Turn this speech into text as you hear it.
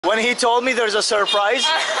When he told me there's a surprise,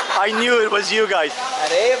 I knew it was you guys.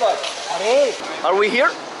 Are we here?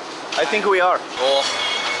 I think we are. Oh,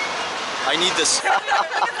 I need this.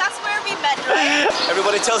 That's where we met, right?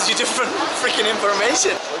 Everybody tells you different freaking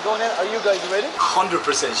information. We're going in. Are you guys ready? 100%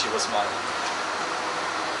 she was smiling.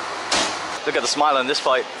 Look at the smile on this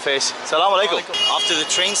face. Salaam alaikum. After the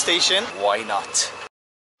train station, why not?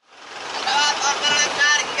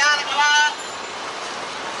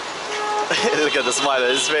 Look at the smile on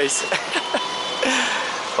his face.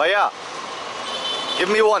 But yeah, give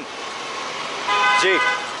me one. G.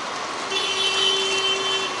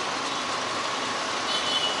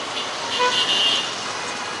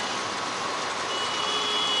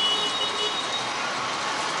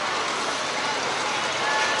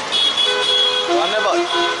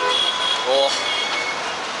 Oh,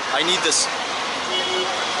 I need this.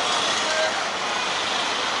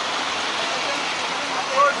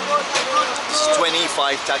 This is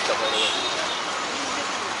 25 Dhaka, by the way.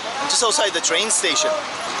 I'm just outside the train station.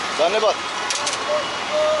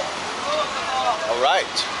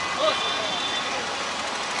 Alright.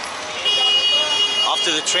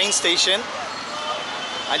 After the train station.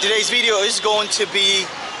 And today's video is going to be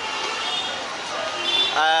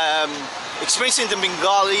experiencing the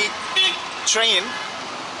Bengali train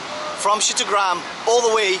from Chittogram all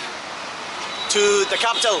the way to the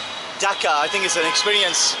capital, Dhaka. I think it's an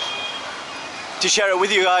experience to share it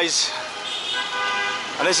with you guys.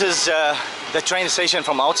 And this is the train station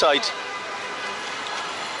from outside.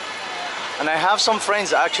 And I have some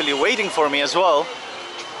friends actually waiting for me as well.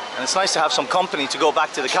 And it's nice to have some company to go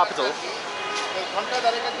back to the capital.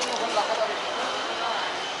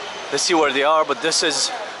 Let's see where they are, but this is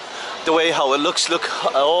the way how it looks. Look,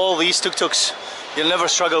 all these tuk-tuks. You'll never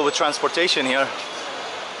struggle with transportation here.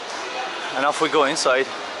 And off we go inside.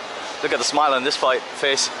 Look at the smile on this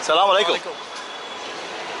face. Salaam alaikum.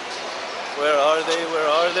 Where are they? Where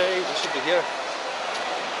are they? They should be here.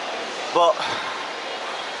 But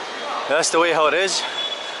that's the way how it is.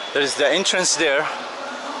 There's the entrance there.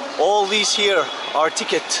 All these here are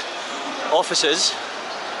ticket offices.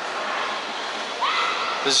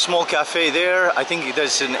 There's a small cafe there. I think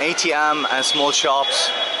there's an ATM and small shops,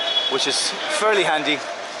 which is fairly handy.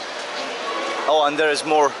 Oh, and there is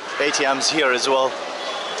more ATMs here as well.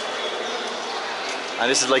 And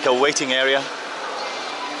this is like a waiting area.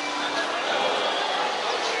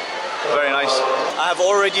 Very nice. I have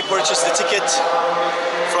already purchased the ticket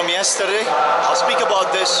from yesterday. I'll speak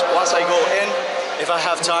about this once I go in, if I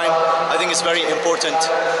have time. I think it's very important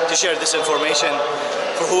to share this information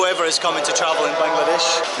for whoever is coming to travel in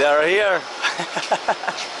Bangladesh. They are here.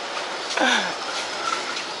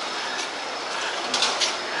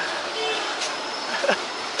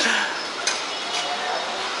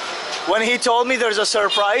 When he told me there's a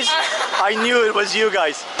surprise, I knew it was you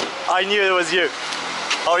guys. I knew it was you.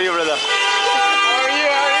 How are you, brother? How are you?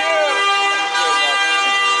 How are you?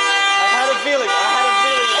 I had a feeling. I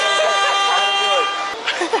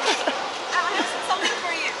have something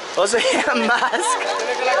for you. Was it a mask?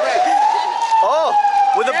 Oh,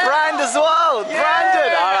 with a brand as well. Yeah.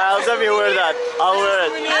 Branded. Alright, I'll definitely wear that. I'll wear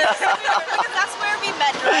it. That's where we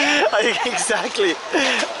met, right? Exactly.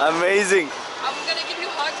 Amazing. I'm gonna give you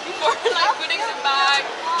hugs before like putting the bag.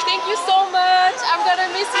 Thank you so much. I'm gonna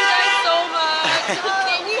miss you guys so much.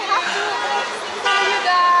 Thank you. Have to see you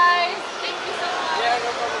guys. Thank you so much. Yeah,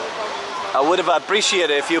 no problem, no problem. I would have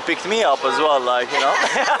appreciated if you picked me up as well, like, you know.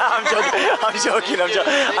 I'm joking.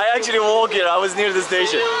 I actually walk here. I was near the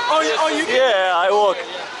station. Oh, you can? Yeah, I walk.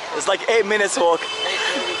 It's like 8 minutes walk. They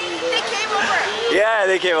came over. Yeah,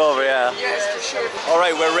 they came over, yeah. Yes, for sure.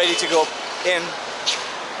 Alright, we're ready to go in.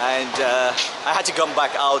 And I had to come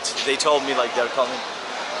back out. They told me like they're coming.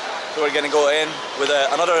 So we're gonna go in with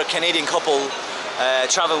another Canadian couple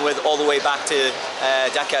traveling with all the way back to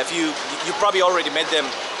Dhaka. If you probably already met them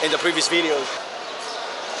in the previous videos.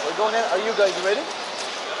 We're going in. Are you guys ready?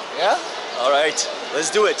 Yeah? Alright, let's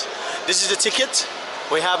do it. This is the ticket.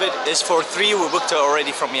 We have it. It's for 3. We booked it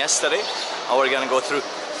already from yesterday. And we're gonna go through.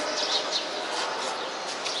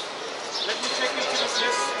 Let me check into this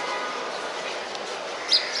list.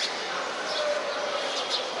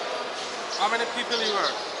 How many people you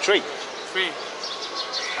are? 3. 3.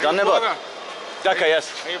 Done it, vlogger? Dhaka, yes.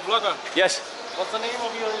 Are you a vlogger? Yes. What's the name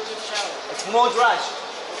of your YouTube channel? It's Modraj.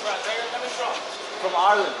 Where are you coming from? From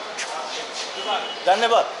Ireland. Dubai.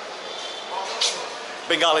 Dhanabad.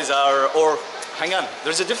 Bengalis are, or hang on,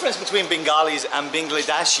 there's a difference between Bengalis and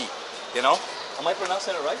Bangladeshi, you know? Am I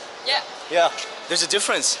pronouncing it right? Yeah. Yeah, there's a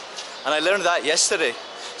difference. And I learned that yesterday.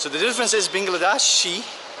 So the difference is Bangladeshi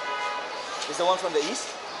is the one from the east?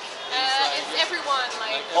 It's everywhere. everyone.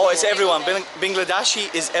 Like. Oh, it's everyone.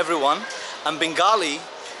 Bangladeshi is everyone, and Bengali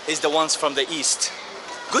is the ones from the east.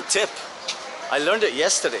 Good tip. I learned it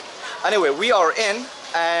yesterday. Anyway, we are in,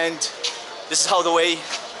 and this is how the way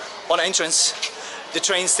on entrance the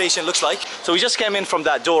train station looks like. So we just came in from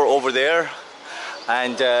that door over there,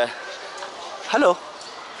 and hello.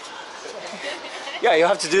 Yeah, you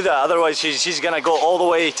have to do that, otherwise she's gonna go all the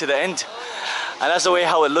way to the end. And that's the way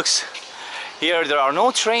how it looks here. There are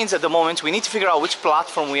no trains at the moment. We need to figure out which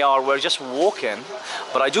platform we are. We're just walking,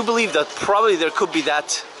 but I do believe that probably there could be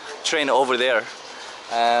that train over there.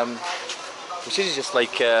 We should just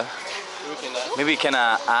like maybe can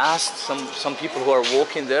ask some people who are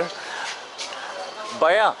walking there.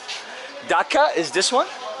 Baya, Dhaka is this one?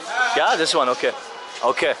 Yeah, this one. Okay,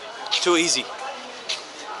 okay, too easy.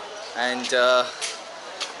 And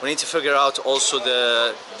we need to figure out also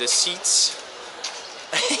the seats.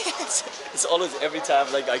 It's always every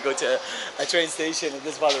time like I go to a train station in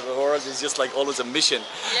this part of the world, it's just like always a mission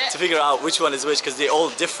to figure out which one is which, because they're all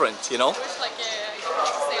different, you know. Which like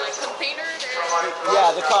say like container.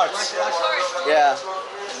 Yeah, the carts. Yeah.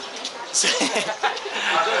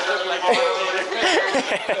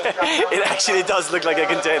 It actually does look like a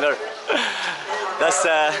container. That's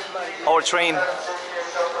our train.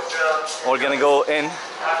 We're gonna go in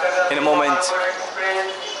a moment.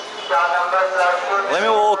 Let me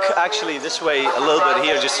walk actually this way a little bit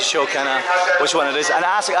here just to show kind of which one it is, and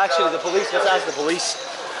ask actually the police. Let's ask the police.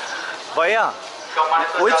 But yeah,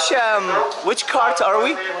 which cart are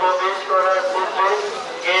we?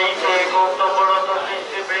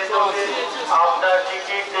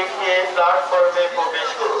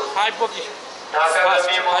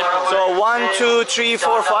 So 1, 2, 3,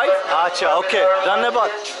 4, 5. Acha, okay.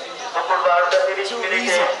 Dhanyabad. Too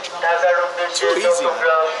easy. Too easy.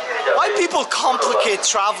 Why people complicate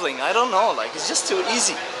traveling? I don't know. Like, it's just too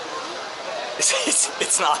easy.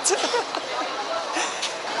 It's not.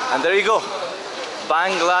 And there you go.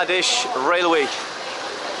 Bangladesh Railway.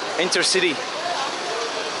 Intercity.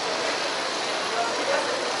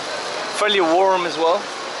 Fairly warm as well.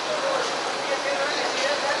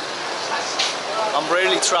 I'm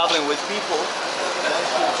rarely traveling with people. 1,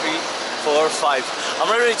 2, 3, 4, 5. I'm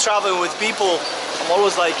rarely traveling with people. I'm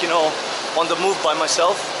always like, you know, on the move by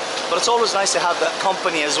myself. But it's always nice to have that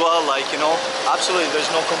company as well. Like, you know, absolutely, there's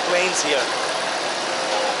no complaints here.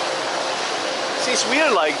 See, it's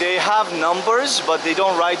weird. Like, they have numbers, but they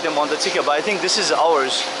don't write them on the ticket. But I think this is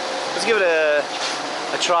ours. Let's give it a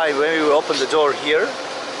try. Maybe we open the door here.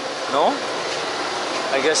 No?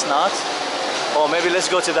 I guess not. Oh, maybe let's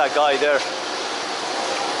go to that guy there.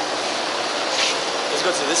 Let's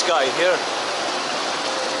go to this guy here.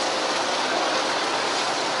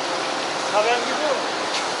 How are you doing?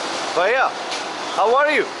 Bhaiya, how are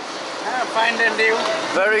you? Fine, and you?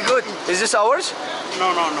 Very good. Is this ours?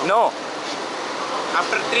 No. No.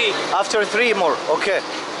 After 3. After 3 more. Okay.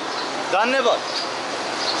 Dhanyabad.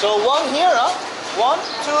 So 1 here, huh? 1,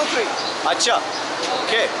 2, 3. Acha.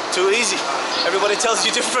 Okay. Too easy. Everybody tells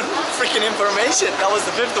you different freaking information. That was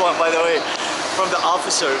the 5th one, by the way, from the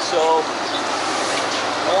officer. So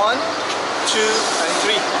 1, 2, and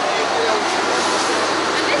 3.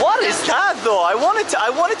 What is that though? I wanted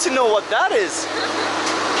to know what that is.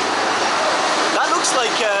 That looks like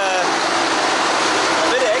a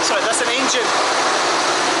bit of extra. That's an engine.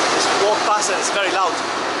 Just walk past it. It's very loud.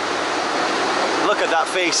 Look at that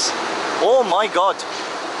face. Oh my God.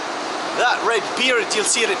 That red beard, you'll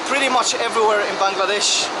see it pretty much everywhere in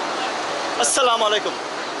Bangladesh. Assalamu alaikum.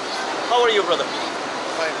 How are you, brother?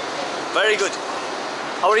 Fine. Very good.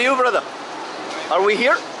 How are you, brother? Are we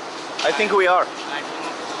here? I think we are.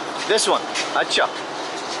 This one. Acha.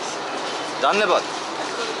 Dhanyabad.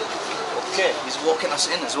 Okay, he's walking us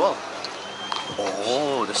in as well.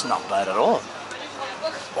 Oh, that's not bad at all.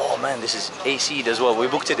 Oh man, this is AC'd as well. We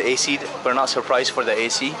booked it AC'd. We're not surprised for the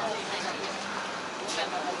AC.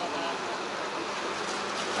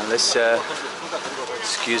 And let's,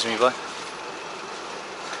 excuse me, bud.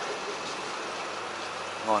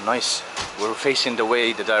 Oh, nice. We're facing the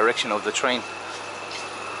direction of the train.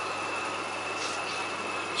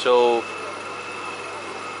 So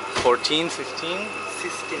 14, 15,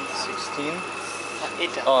 16. 16.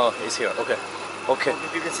 8. Oh, it's here. Okay. Okay.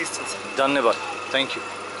 You can 16. Dhanyabad. Thank you.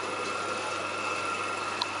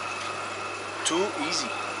 Too easy.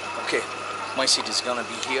 Okay. My seat is gonna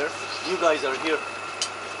be here. You guys are here.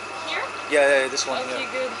 Here? Yeah, this one Okay, here.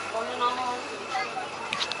 good.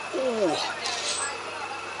 Ooh.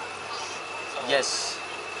 Yes.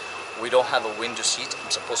 We don't have a window seat. I'm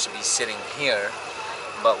supposed to be sitting here,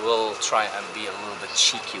 but we'll try and be a little bit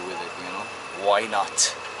cheeky with it, you know? Why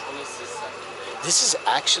not? This is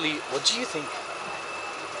actually, what do you think?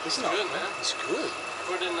 It's good, man. It's good.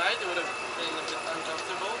 For the night, it would have been a bit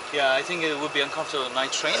uncomfortable. Yeah, I think it would be uncomfortable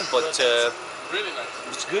night train, but Really nice.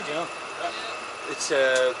 it's good, you know. Yeah. It's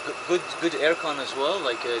good aircon as well.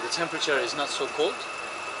 Like the temperature is not so cold.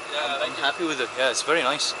 Yeah, I'm happy with it. Yeah, it's very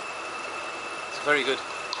nice. It's very good.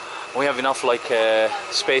 We have enough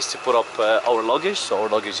space to put up our luggage. So our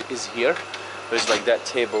luggage is here. There's like that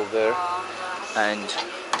table there, and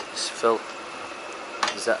it's filled.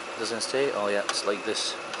 Doesn't stay? Oh yeah, it's like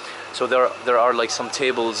this. So there are like some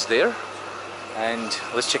tables there, and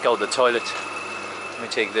let's check out the toilet. Let me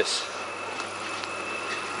take this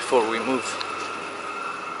before we move.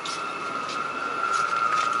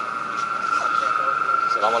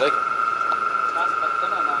 Assalamu alaikum.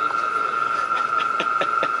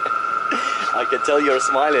 I can tell you're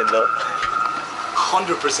smiling though.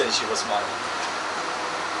 100% she was smiling.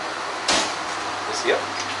 This here?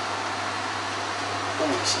 Oh,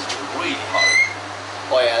 this is really hard.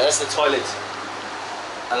 Oh yeah, that's the toilet.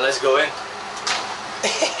 And let's go in.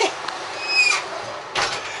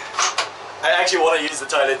 I actually want to use the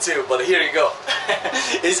toilet too, but here you go.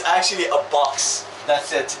 It's actually a box.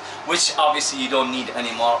 That's it. Which obviously you don't need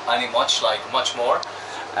much more.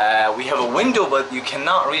 We have a window, but you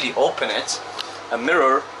cannot really open it. A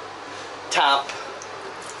mirror, tap,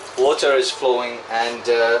 water is flowing, and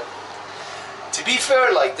to be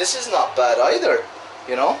fair, like this is not bad either.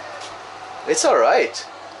 You know, it's all right.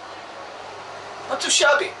 Not too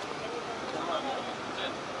shabby.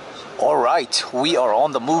 All right, we are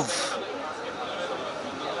on the move.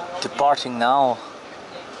 Departing now.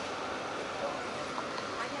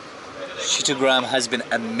 Chittogram has been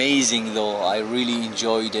amazing though. I really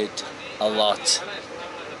enjoyed it a lot.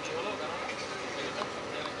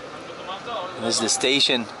 This is the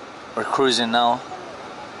station. We're cruising now.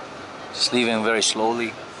 Just leaving very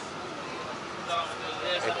slowly.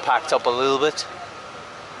 It packed up a little bit,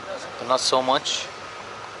 but not so much.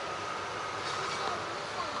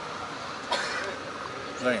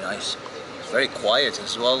 Very nice. Very quiet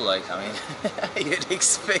as well. Like, I mean, you'd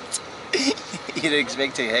expect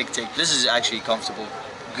a hectic. This is actually comfortable,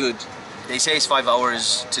 good. They say it's 5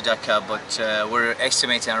 hours to Dhaka, but we're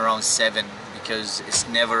estimating around 7 because it's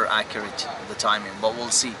never accurate, the timing. But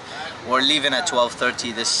we'll see. We're leaving at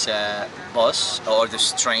 12:30 this bus or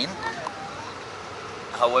this train.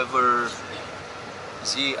 However,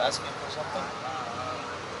 is he asking for something?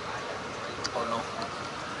 Or no?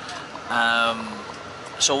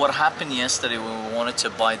 So what happened yesterday when we wanted to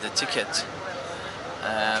buy the ticket,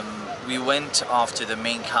 we went off to the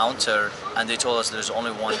main counter and they told us there's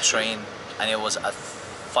only one train and it was at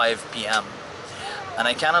 5 p.m. And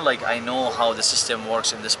I kind of I know how the system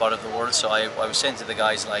works in this part of the world, so I was saying to the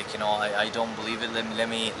guys like, you know, I don't believe it,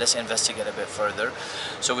 let's investigate a bit further.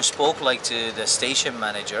 So we spoke to the station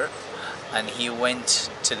manager, and he went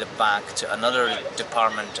to the back to another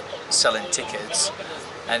department selling tickets,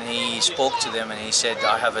 and he spoke to them and he said,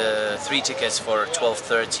 I have 3 tickets for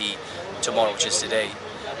 12:30 tomorrow, which is today,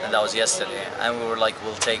 and that was yesterday. And we were like,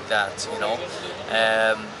 we'll take that, you know.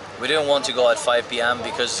 We didn't want to go at 5 p.m.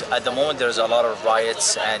 because at the moment there's a lot of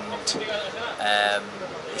riots, and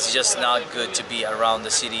it's just not good to be around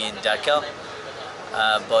the city in Dhaka.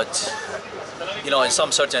 But you know, in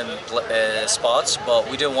some certain spots, but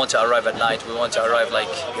we didn't want to arrive at night. We want to arrive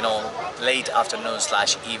you know, late afternoon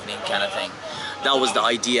 / evening kind of thing. That was the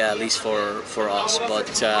idea, at least for us.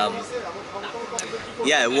 But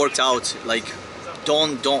yeah, it worked out.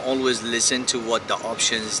 Don't always listen to what the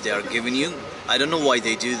options they are giving you. I don't know why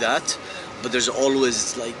they do that, but there's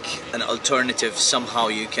always an alternative. Somehow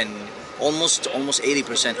you can almost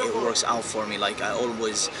 80% it works out for me. I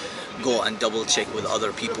always go and double check with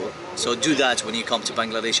other people. So do that when you come to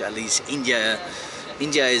Bangladesh. At least India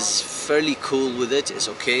is fairly cool with it. It's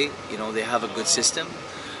okay, you know, they have a good system.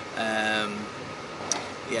 Yeah,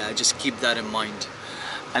 just keep that in mind.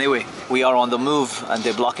 Anyway, we are on the move and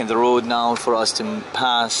they're blocking the road now for us to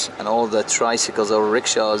pass, and all the tricycles or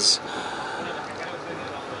rickshaws.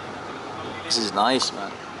 This is nice,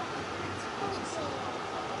 man.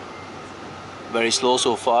 Very slow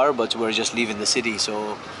so far, but we're just leaving the city,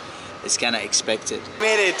 so it's kind of expected.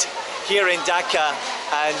 Made it here in Dhaka,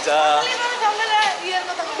 and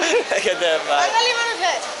look at them, man.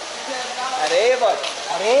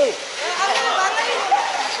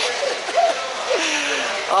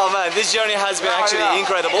 Oh man, this journey has been actually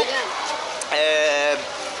incredible.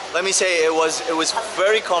 Let me say it was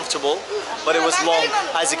very comfortable, but it was long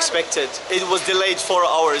as expected. It was delayed 4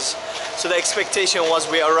 hours, so the expectation was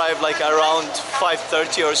we arrived around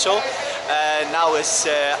 5:30 or so. Now it's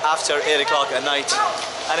after 8 o'clock at night.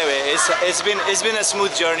 Anyway, it's been a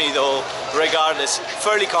smooth journey though. Regardless,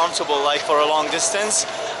 fairly comfortable for a long distance.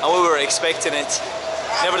 and we were expecting it.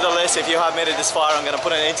 Nevertheless, if you have made it this far, I'm gonna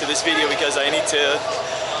put an end to this video because I need to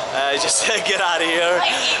just get out of here.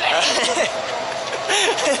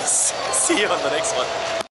 See you on the next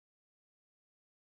one.